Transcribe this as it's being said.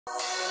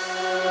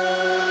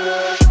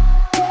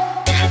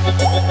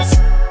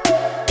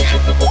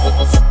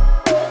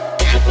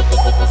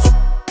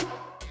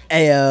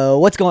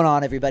Heyo, what's going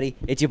on, everybody?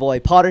 It's your boy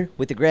Potter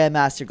with the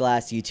Grandmaster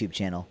Glass YouTube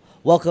channel.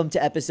 Welcome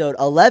to episode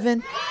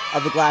 11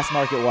 of the Glass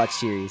Market Watch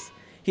series.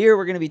 Here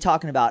we're going to be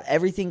talking about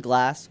everything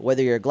glass,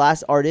 whether you're a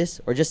glass artist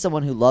or just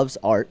someone who loves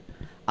art.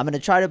 I'm going to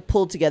try to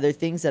pull together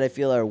things that I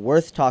feel are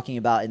worth talking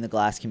about in the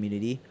glass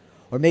community,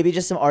 or maybe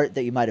just some art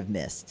that you might have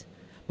missed.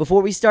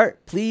 Before we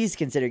start, please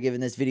consider giving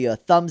this video a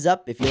thumbs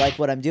up if you like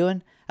what I'm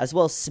doing, as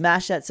well as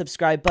smash that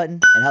subscribe button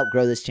and help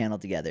grow this channel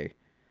together.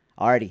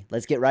 Alrighty,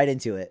 let's get right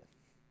into it.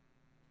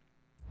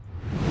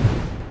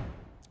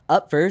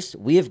 Up first,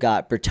 we have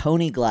got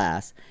Bertoni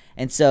glass.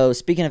 And so,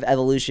 speaking of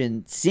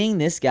evolution, seeing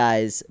this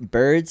guy's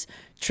birds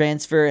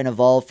transfer and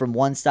evolve from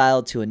one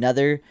style to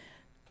another,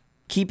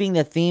 keeping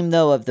the theme,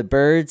 though, of the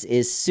birds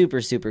is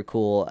super, super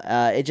cool.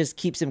 It just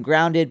keeps him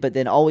grounded, but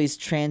then always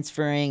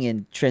transferring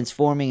and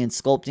transforming and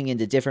sculpting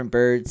into different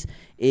birds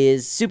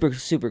is super,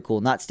 super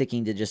cool, not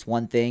sticking to just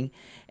one thing.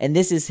 And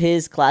this is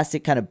his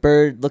classic kind of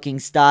bird-looking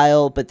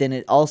style, but then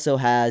it also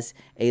has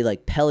a,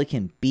 like,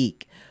 pelican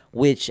beak,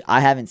 which I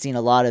haven't seen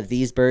a lot of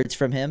these birds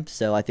from him,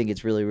 so I think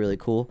it's really, really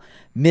cool.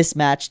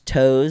 Mismatched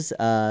toes,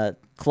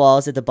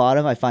 claws at the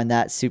bottom. I find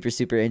that super,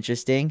 super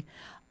interesting.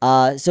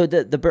 So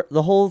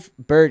the whole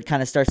bird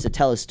kind of starts to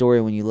tell a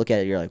story when you look at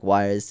it. You're like,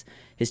 why is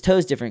his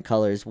toes different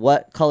colors?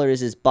 What color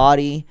is his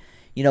body?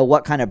 You know,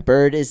 what kind of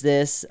bird is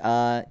this?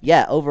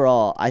 Yeah,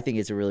 overall, I think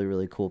it's a really,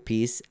 really cool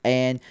piece.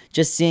 And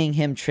just seeing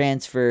him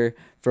transfer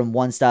from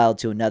one style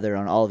to another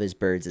on all of his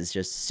birds is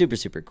just super,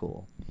 super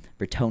cool.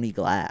 Bertoni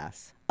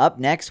glass. Up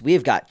next,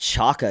 we've got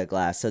Chaka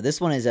glass. So this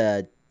one is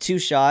a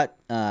two-shot.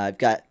 I've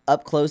got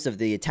up close of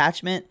the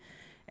attachment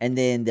and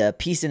then the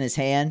piece in his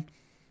hand.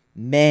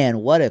 Man,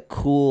 what a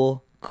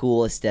cool,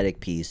 cool aesthetic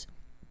piece.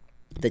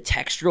 The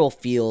textural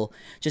feel,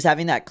 just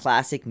having that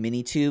classic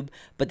mini tube,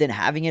 but then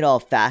having it all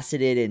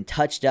faceted and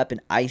touched up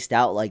and iced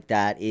out like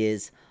that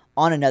is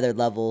on another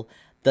level.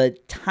 The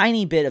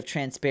tiny bit of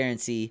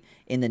transparency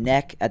in the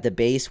neck at the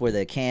base where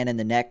the can and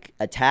the neck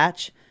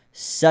attach,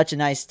 such a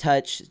nice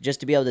touch just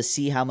to be able to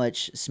see how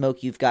much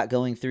smoke you've got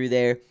going through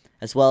there,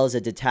 as well as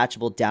a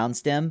detachable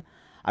downstem.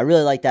 I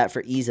really like that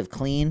for ease of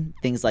clean,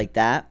 things like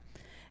that.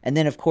 And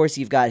then, of course,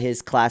 you've got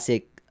his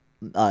classic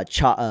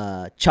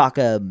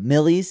Chaka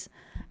Millies.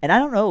 And I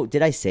don't know,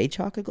 did I say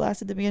Chaka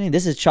glass at the beginning?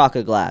 This is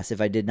Chaka glass if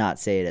I did not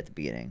say it at the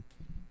beginning.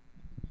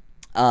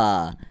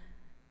 And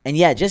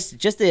yeah, just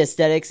the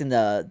aesthetics and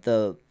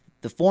the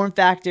form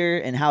factor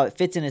and how it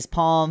fits in his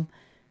palm.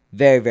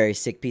 Very, very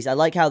sick piece. I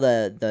like how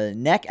the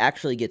neck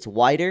actually gets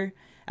wider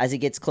as it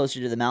gets closer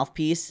to the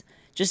mouthpiece.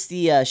 Just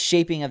the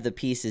shaping of the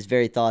piece is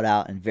very thought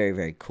out and very,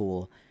 very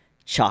cool.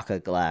 Chaka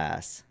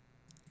glass.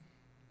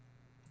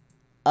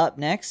 Up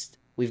next,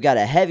 we've got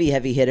a heavy,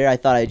 heavy hitter. I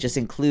thought I'd just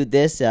include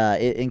this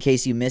in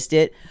case you missed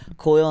it.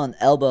 Coil and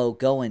Elbow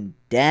going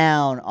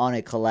down on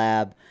a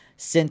collab.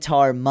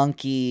 Centaur,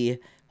 monkey,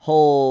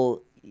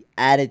 whole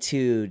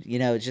attitude. You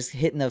know, just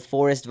hitting the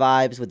forest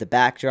vibes with the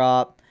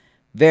backdrop.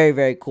 Very,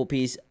 very cool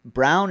piece.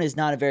 Brown is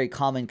not a very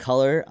common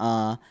color.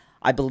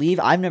 I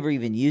believe I've never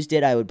even used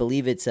it. I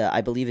believe it's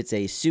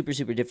a super,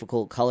 super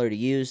difficult color to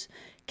use.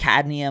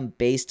 Cadmium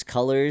based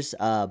colors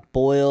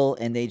boil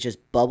and they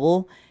just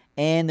bubble,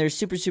 and they're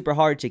super, super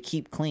hard to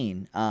keep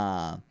clean.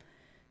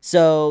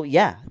 So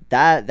yeah,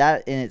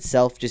 that in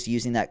itself, just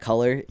using that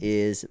color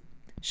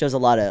shows a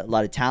lot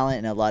of talent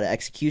and a lot of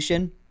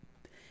execution,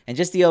 and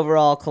just the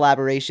overall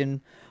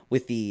collaboration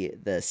with the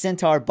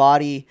Centaur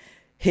body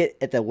hit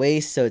at the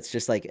waist, so it's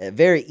just like a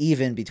very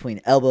even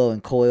between elbow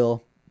and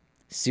coil.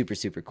 Super,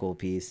 super cool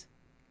piece.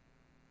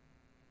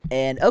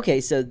 And okay,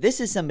 so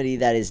this is somebody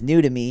that is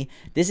new to me.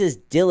 This is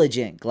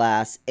Diligent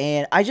glass,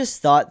 and I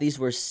just thought these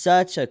were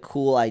such a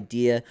cool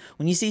idea.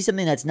 When you see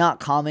something that's not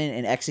common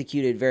and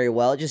executed very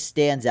well, it just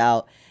stands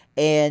out.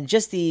 And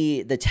just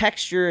the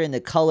texture and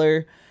the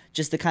color,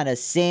 just the kind of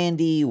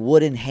sandy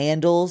wooden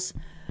handles.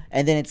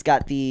 And then it's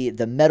got the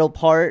metal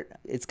part.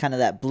 It's kind of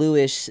that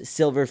bluish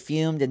silver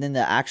fumed. And then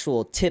the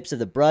actual tips of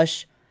the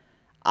brush.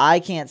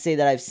 I can't say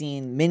that I've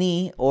seen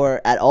many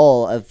or at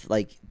all of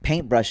like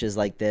paint brushes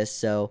like this.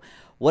 So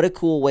what a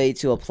cool way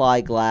to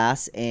apply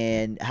glass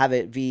and have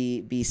it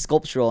be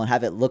sculptural and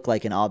have it look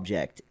like an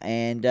object.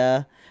 And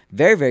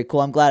very, very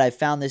cool. I'm glad I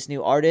found this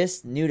new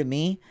artist, new to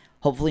me,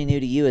 hopefully new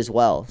to you as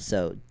well.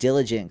 So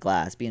Diligent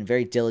glass, being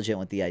very diligent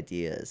with the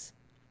ideas.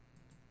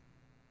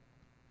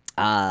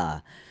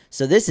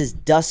 So this is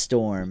Dust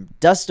Storm.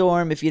 Dust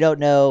Storm, if you don't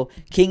know,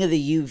 king of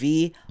the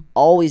UV,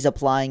 always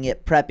applying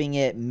it, prepping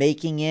it,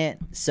 making it.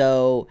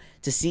 So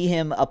to see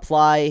him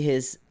apply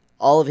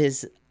all of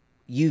his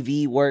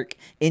UV work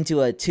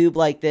into a tube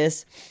like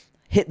this,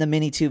 hitting the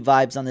mini tube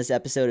vibes on this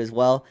episode as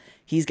well.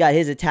 He's got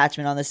his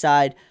attachment on the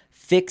side,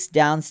 fixed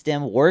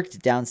downstem, worked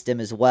downstem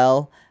as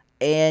well.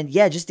 And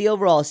yeah, just the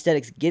overall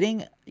aesthetics,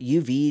 getting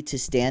UV to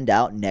stand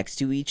out next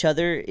to each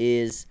other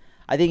is,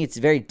 I think it's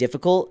very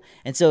difficult.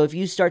 And so if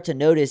you start to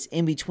notice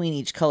in between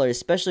each color,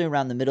 especially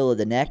around the middle of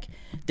the neck,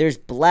 there's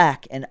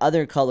black and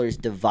other colors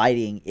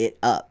dividing it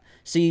up.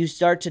 So you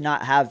start to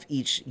not have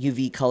each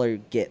UV color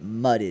get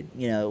mudded.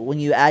 You know, when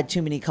you add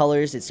too many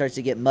colors, it starts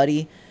to get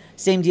muddy.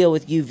 Same deal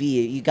with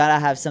UV. You gotta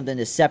have something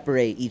to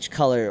separate each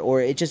color,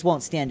 or it just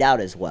won't stand out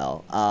as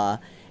well.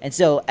 And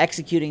so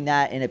executing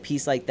that in a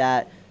piece like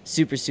that,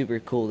 super, super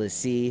cool to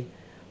see.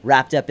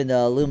 Wrapped up in the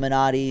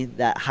Illuminati,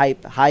 that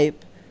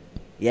hype.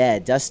 Yeah,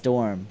 Dust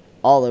Storm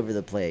all over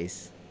the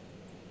place.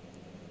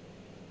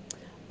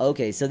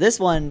 Okay, so this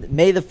one,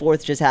 May the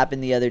 4th just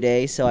happened the other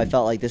day, so I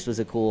felt like this was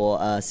a cool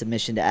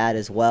submission to add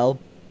as well.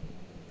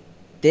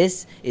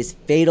 This is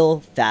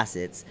Fatal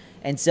Facets.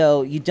 And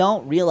so you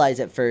don't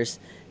realize at first,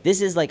 this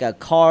is like a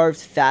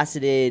carved,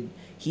 faceted,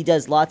 he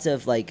does lots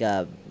of like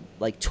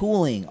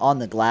tooling on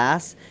the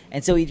glass.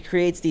 And so he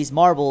creates these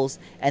marbles,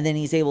 and then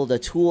he's able to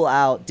tool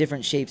out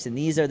different shapes, and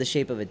these are the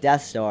shape of a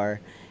Death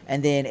Star,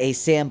 and then a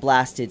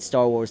sandblasted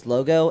Star Wars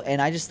logo.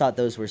 And I just thought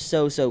those were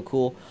so, so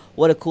cool.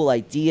 What a cool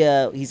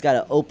idea. He's got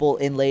an opal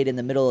inlaid in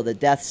the middle of the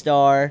Death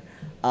Star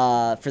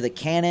for the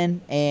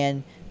cannon,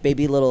 and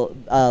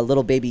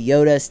little baby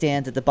Yoda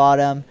stands at the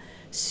bottom.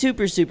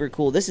 Super, super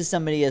cool. This is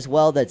somebody as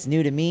well that's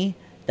new to me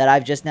that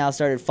I've just now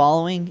started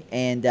following,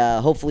 and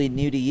hopefully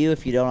new to you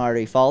if you don't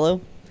already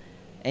follow.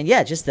 And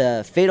yeah, just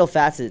the Fatal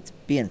Facets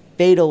being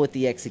fatal with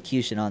the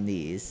execution on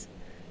these.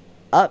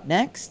 Up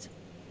next.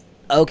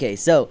 Okay,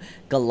 so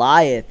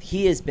Goliath,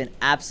 he has been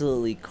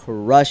absolutely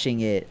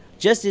crushing it.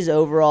 Just his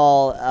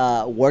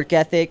overall work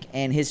ethic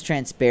and his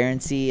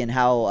transparency and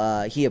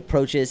how he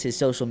approaches his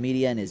social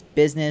media and his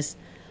business.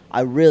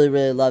 I really,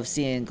 really love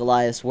seeing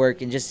Goliath's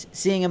work and just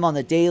seeing him on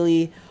the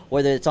daily,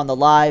 whether it's on the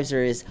lives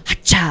or his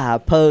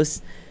hacha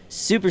posts.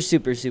 Super,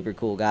 super, super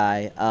cool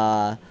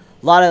guy.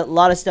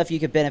 Lot of stuff you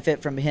could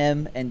benefit from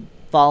him and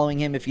following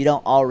him if you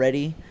don't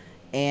already.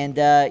 And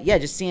yeah,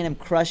 just seeing him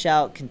crush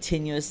out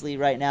continuously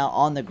right now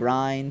on the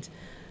grind.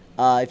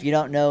 If you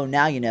don't know,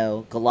 now you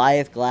know.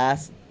 Goliath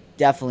Glass,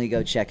 definitely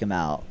go check him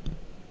out.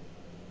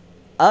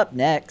 Up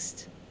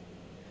next.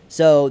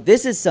 So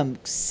this is some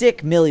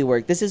sick milli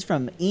work. This is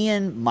from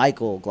Ian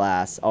Michael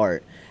Glass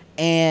art.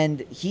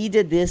 And he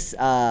did this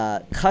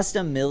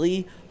custom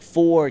milli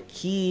for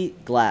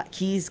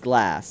Keys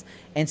Glass.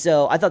 And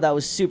so I thought that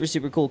was super,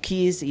 super cool.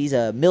 Keys, he's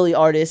a milli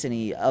artist, and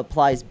he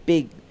applies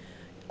big,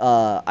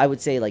 I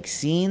would say, like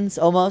scenes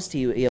almost.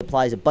 He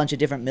applies a bunch of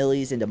different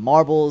millis into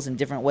marbles in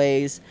different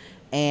ways.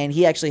 And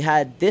he actually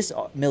had this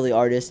milli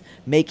artist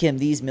make him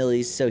these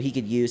millis so he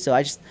could use.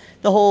 So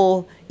the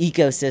whole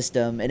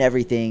ecosystem and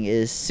everything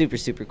is super,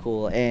 super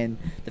cool. And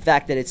the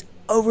fact that it's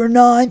over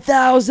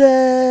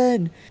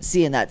 9,000.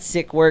 Seeing that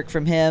sick work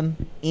from him,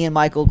 Ian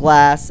Michael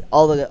Glass,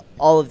 all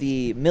of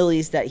the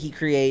millis that he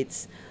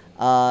creates,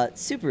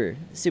 super,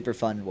 super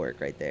fun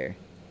work right there.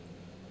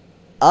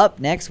 Up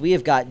next, we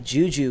have got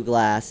Juju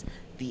Glass.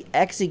 The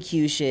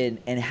execution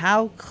and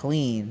how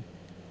clean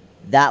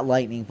that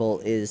lightning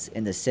bolt is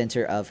in the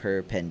center of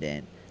her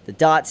pendant. The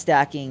dot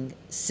stacking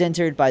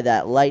centered by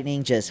that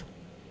lightning, just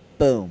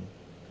boom,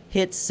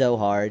 hits so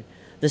hard.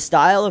 The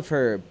style of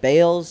her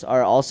bales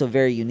are also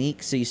very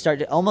unique, so you start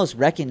to almost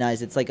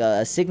recognize it's like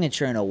a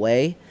signature in a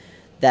way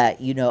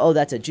that you know, oh,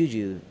 that's a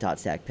Juju dot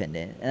stack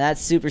pendant. And that's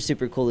super,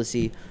 super cool to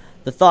see.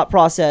 The thought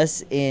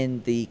process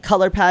in the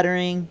color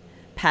patterning,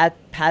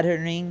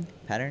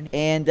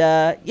 and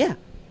yeah,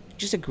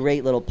 just a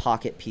great little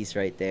pocket piece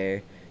right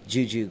there.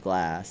 Juju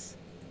Glass.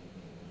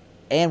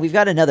 And we've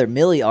got another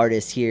milli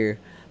artist here,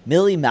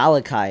 Millie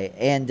Malachi,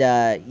 and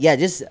yeah,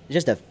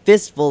 just a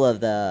fistful of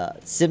the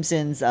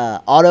Simpsons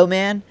Auto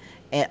Man,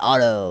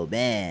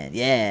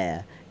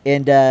 yeah.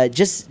 And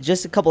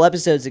just a couple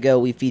episodes ago,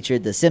 we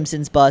featured the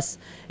Simpsons bus,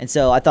 and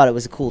so I thought it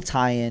was a cool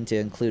tie-in to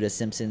include a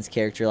Simpsons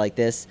character like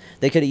this.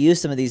 They could have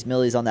used some of these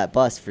millis on that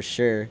bus for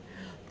sure.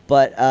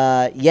 But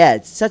yeah,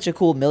 it's such a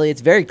cool milli.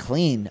 It's very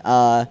clean.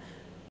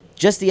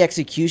 Just the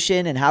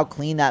execution and how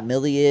clean that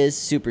milli is,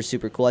 super,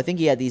 super cool. I think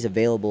he had these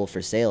available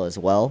for sale as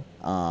well.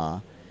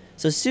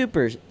 So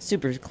super,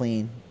 super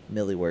clean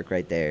milli work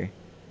right there.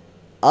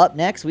 Up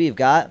next, we've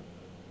got,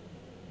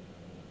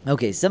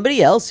 okay,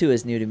 somebody else who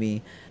is new to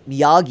me,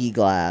 Miyagi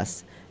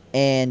Glass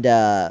and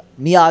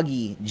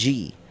Miyagi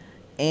G.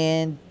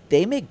 And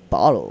they make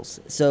bottles.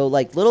 So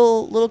like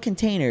little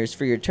containers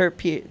for your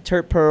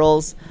terp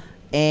pearls.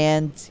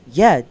 And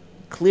yeah,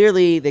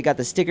 clearly they got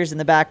the stickers in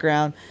the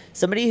background.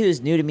 Somebody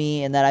who's new to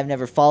me and that I've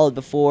never followed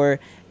before,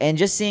 and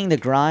just seeing the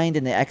grind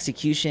and the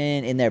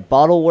execution in their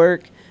bottle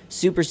work,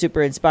 super,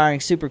 super inspiring,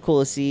 super cool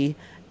to see.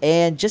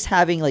 And just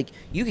having, like,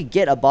 you could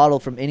get a bottle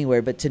from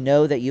anywhere, but to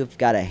know that you've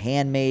got a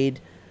handmade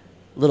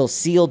little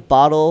sealed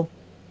bottle,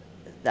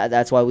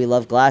 that's why we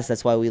love glass,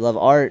 that's why we love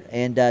art.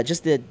 And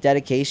just the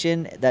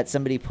dedication that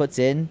somebody puts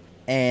in,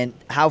 and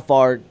how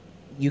far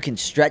you can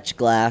stretch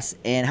glass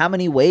and how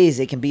many ways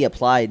it can be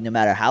applied, no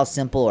matter how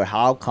simple or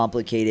how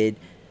complicated.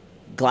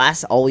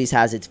 Glass always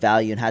has its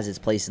value and has its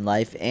place in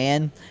life,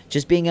 and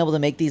just being able to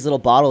make these little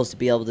bottles to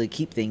be able to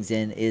keep things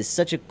in is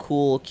such a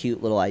cool,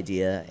 cute little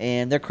idea,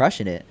 and they're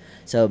crushing it.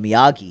 So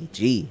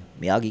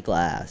Miyagi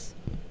Glass.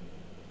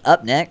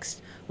 Up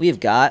next,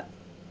 we've got,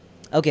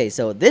 okay,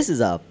 so this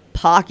is a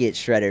pocket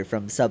shredder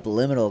from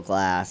Subliminal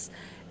Glass,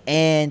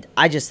 and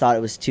I just thought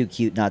it was too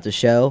cute not to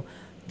show.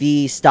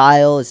 The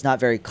style is not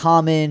very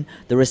common.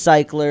 The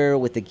recycler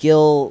with the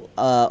gill,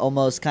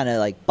 almost kind of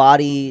like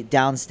body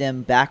down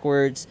stem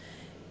backwards.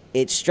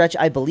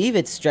 I believe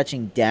it's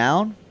stretching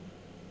down.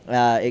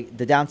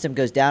 The down stem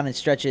goes down and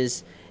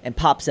stretches and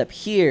pops up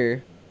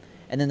here,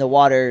 and then the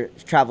water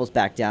travels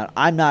back down.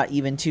 I'm not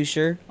even too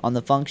sure on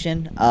the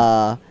function,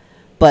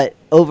 but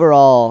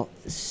overall,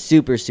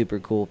 super, super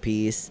cool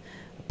piece.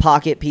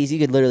 Pocket piece, you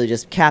could literally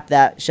just cap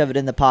that, shove it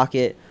in the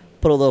pocket,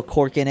 put a little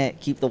cork in it,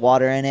 keep the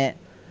water in it,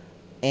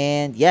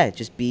 and yeah,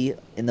 just be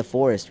in the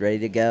forest, ready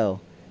to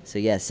go. So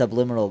yeah,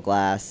 subliminal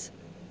glass.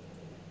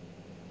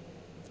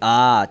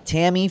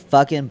 Tammy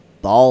fucking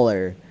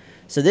baller.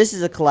 So this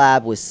is a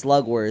collab with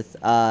Slugworth.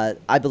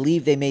 I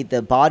believe they made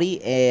the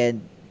body,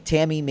 and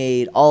Tammy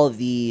made all of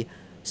the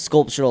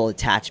sculptural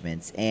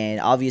attachments. And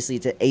obviously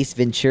it's an Ace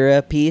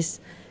Ventura piece.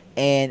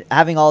 And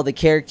having all the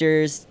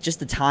characters, just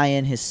to tie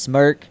in his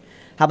smirk,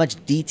 how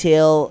much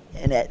detail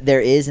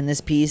there is in this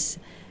piece.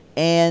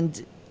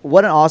 And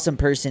what an awesome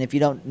person. If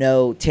you don't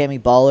know Tammy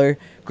Baller,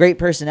 great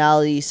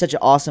personality, such an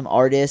awesome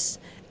artist,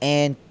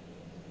 and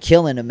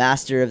killing a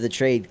master of the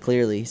trade,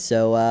 clearly.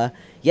 So,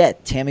 yeah,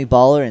 Tammy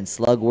Baller and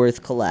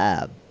Slugworth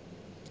collab.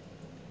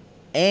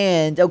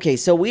 And, okay,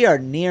 so we are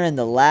nearing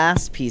the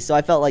last piece. So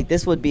I felt like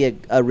this would be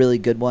a really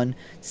good one to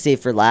save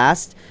for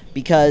last,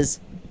 because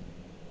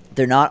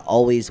they're not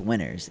always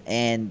winners.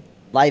 And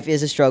life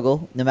is a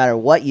struggle, no matter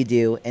what you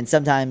do. And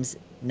sometimes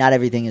not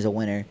everything is a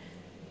winner.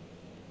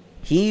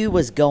 He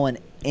was going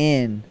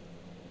in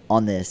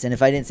on this. And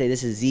if I didn't say,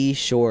 this is Z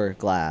Shore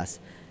glass.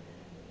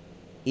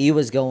 He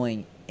was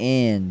going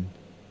in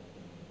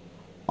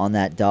on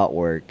that dot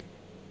work.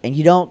 And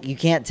you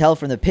can't tell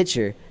from the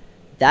picture.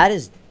 That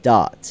is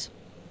dots.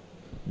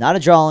 Not a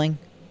drawing.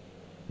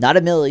 Not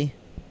a milli.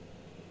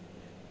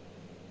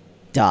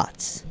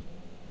 Dots.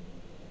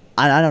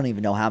 I don't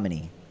even know how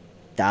many.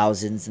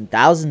 Thousands and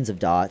thousands of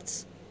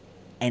dots.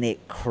 And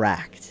it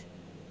cracked.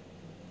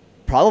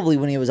 Probably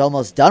when he was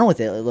almost done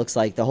with it. It looks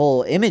like the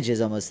whole image is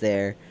almost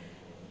there.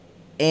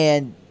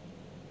 And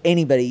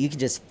anybody, you can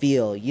just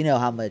feel, you know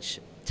how much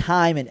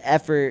time and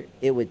effort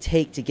it would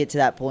take to get to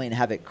that point and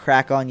have it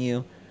crack on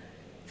you.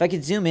 If I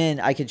could zoom in,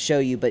 I could show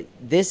you, but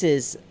this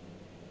is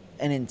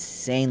an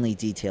insanely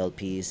detailed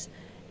piece.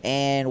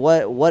 And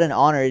what an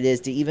honor it is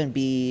to even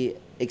be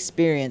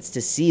experienced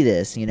to see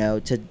this, you know,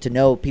 to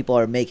know people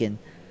are making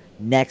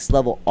next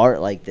level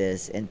art like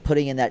this and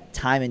putting in that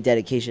time and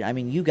dedication. I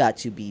mean, you got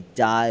to be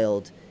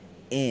dialed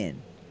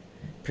in.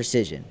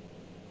 Precision.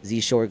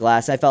 Z Shore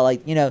glass. I felt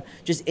like, you know,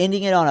 just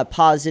ending it on a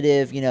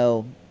positive, you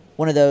know,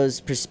 one of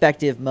those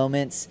perspective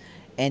moments,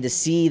 and to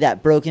see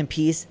that broken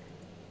piece,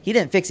 he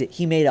didn't fix it.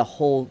 He made a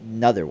whole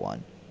nother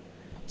one.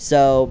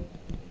 So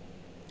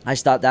I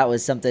just thought that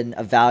was something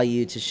of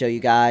value to show you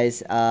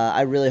guys.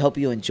 I really hope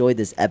you enjoyed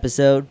this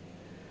episode.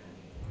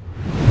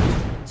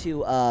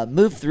 To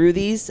move through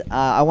these,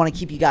 I want to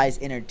keep you guys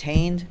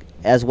entertained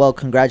as well.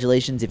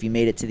 Congratulations if you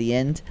made it to the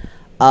end.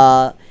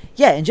 Yeah,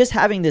 and just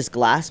having this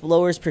glass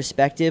blower's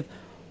perspective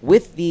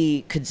with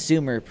the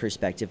consumer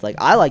perspective. Like,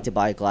 I like to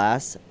buy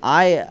glass.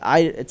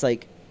 It's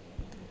like,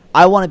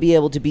 I want to be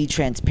able to be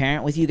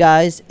transparent with you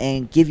guys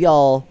and give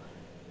y'all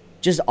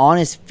just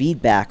honest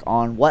feedback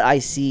on what I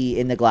see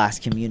in the glass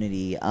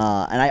community. And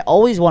I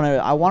always want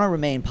to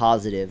remain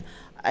positive.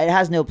 It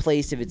has no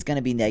place if it's going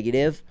to be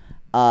negative,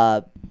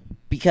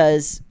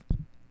 because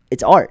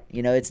it's art.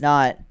 You know, it's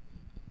not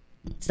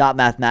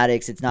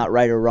mathematics. It's not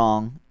right or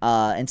wrong.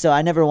 And so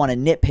I never want to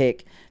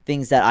nitpick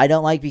things that I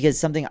don't like, because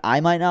something I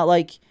might not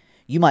like,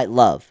 you might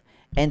love.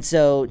 And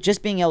so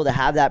just being able to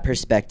have that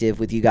perspective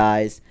with you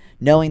guys,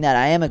 knowing that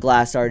I am a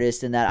glass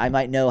artist and that I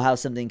might know how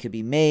something could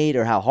be made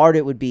or how hard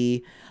it would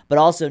be, but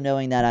also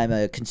knowing that I'm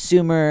a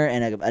consumer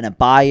and a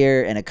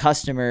buyer and a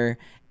customer,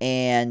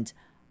 and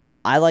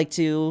I like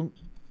to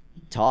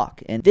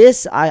talk. And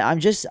this, I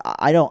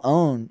don't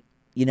own,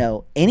 you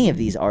know, any of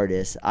these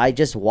artists. I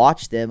just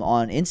watch them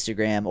on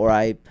Instagram or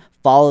I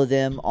follow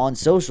them on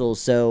social.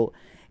 So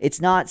it's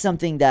not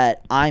something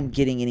that I'm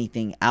getting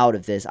anything out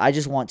of this. I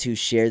just want to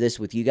share this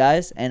with you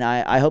guys, and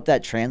I hope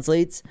that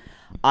translates.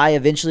 I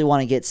eventually want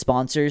to get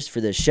sponsors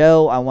for the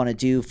show. I want to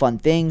do fun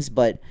things,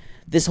 but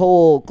this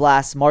whole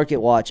glass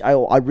market watch,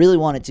 I really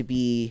want it to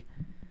be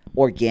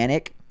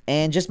organic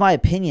and just my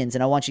opinions,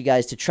 and I want you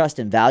guys to trust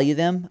and value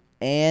them,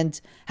 and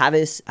have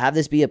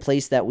this be a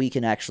place that we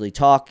can actually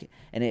talk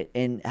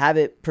and have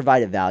it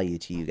provide a value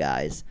to you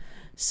guys.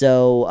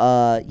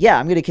 So, yeah,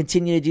 I'm going to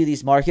continue to do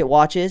these market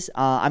watches.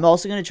 I'm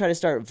also going to try to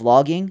start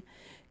vlogging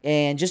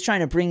and just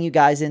trying to bring you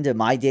guys into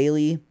my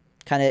daily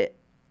kind of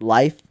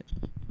life,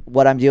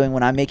 what I'm doing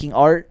when I'm making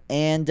art,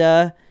 and,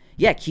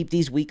 yeah, keep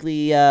these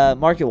weekly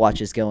market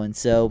watches going.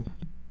 So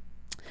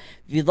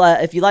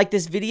if you like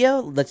this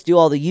video, let's do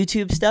all the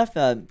YouTube stuff.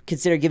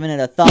 Consider giving it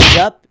a thumbs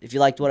up if you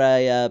liked what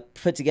I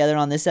put together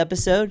on this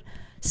episode.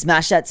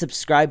 Smash that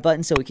subscribe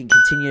button so we can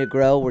continue to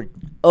grow. We're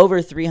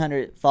over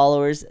 300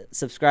 followers,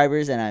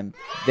 subscribers, and I'm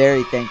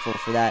very thankful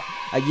for that.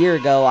 A year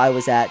ago, I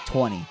was at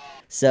 20.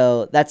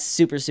 So that's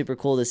super, super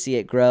cool to see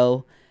it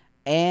grow.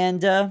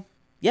 And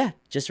yeah,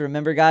 just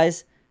remember,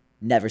 guys,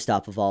 never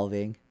stop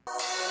evolving.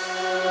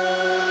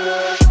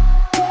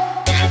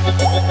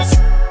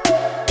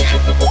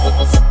 We'll be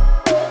right back.